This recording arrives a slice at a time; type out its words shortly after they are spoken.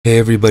Hey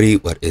everybody,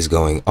 what is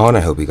going on? I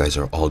hope you guys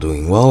are all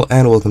doing well,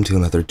 and welcome to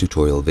another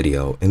tutorial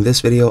video. In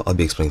this video, I'll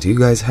be explaining to you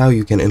guys how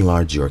you can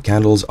enlarge your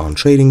candles on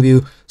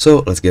Tradingview,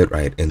 so let's get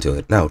right into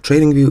it. Now,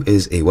 Tradingview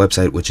is a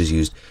website which is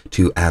used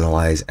to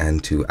analyze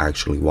and to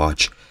actually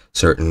watch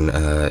certain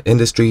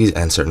industries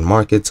and certain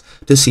markets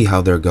to see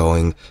how they're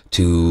going,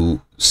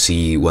 to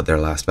see what their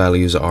last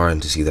values are,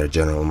 and to see their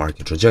general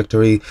market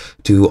trajectory,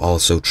 to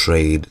also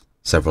trade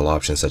several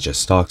options such as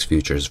stocks,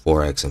 futures,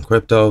 forex, and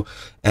crypto,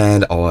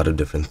 and a lot of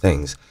different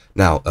things.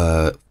 Now,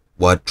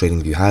 what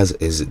TradingView has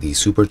is the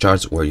super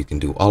charts where you can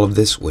do all of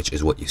this, which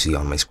is what you see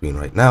on my screen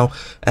right now.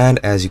 And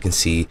as you can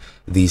see,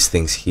 these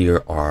things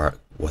here are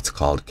what's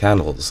called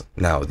candles.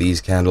 Now,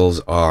 these candles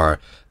are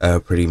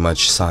pretty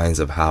much signs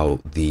of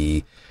how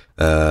the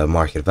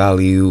market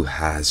value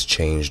has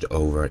changed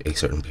over a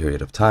certain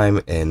period of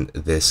time. In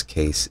this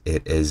case,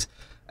 it is,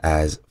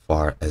 as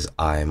far as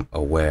I'm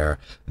aware,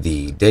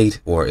 the date,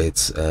 or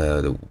it's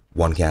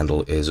one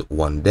candle is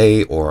 1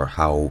 day, or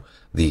how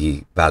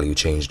the value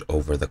changed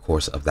over the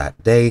course of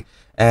that day,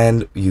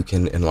 and you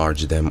can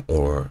enlarge them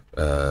or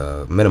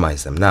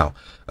minimize them. Now,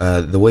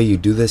 the way you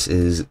do this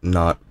is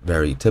not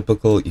very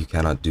typical. You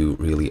cannot do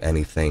really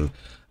anything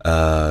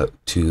to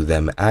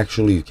them.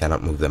 Actually, you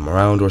cannot move them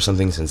around or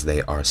something, since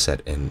they are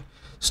set in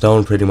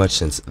stone pretty much,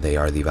 since they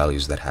are the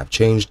values that have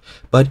changed.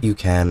 But you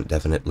can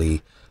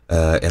definitely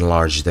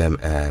enlarge them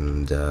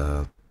and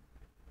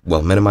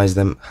well, minimize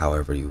them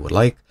however you would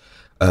like.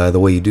 The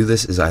way you do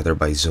this is either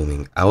by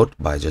zooming out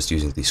by just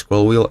using the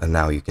scroll wheel, and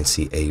now you can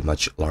see a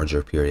much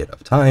larger period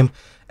of time.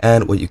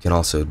 And what you can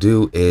also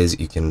do is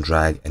you can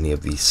drag any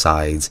of these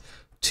sides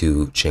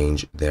to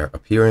change their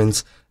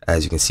appearance.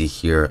 As you can see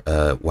here,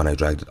 when I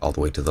dragged it all the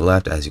way to the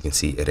left, as you can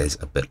see, it is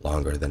a bit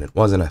longer than it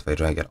was. And if I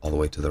drag it all the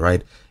way to the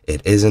right,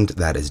 it isn't.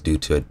 That is due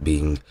to it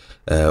being,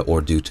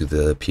 or due to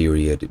the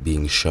period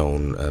being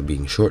shown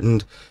being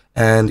shortened.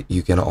 And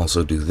you can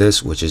also do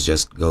this, which is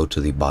just go to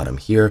the bottom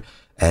here,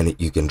 and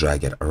you can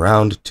drag it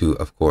around to,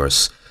 of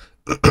course,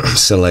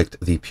 select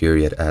the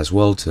period as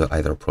well to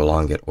either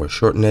prolong it or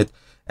shorten it.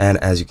 And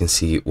as you can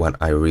see, when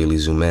I really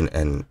zoom in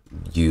and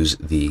use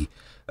the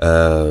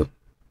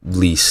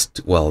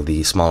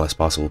the smallest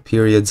possible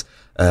periods,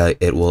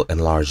 it will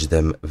enlarge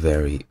them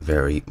very,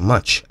 very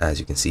much, as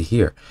you can see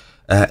here.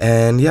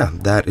 And yeah,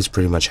 that is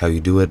pretty much how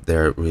you do it.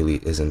 There really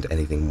isn't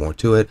anything more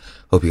to it.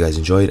 Hope you guys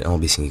enjoyed, and I'll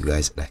be seeing you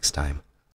guys next time.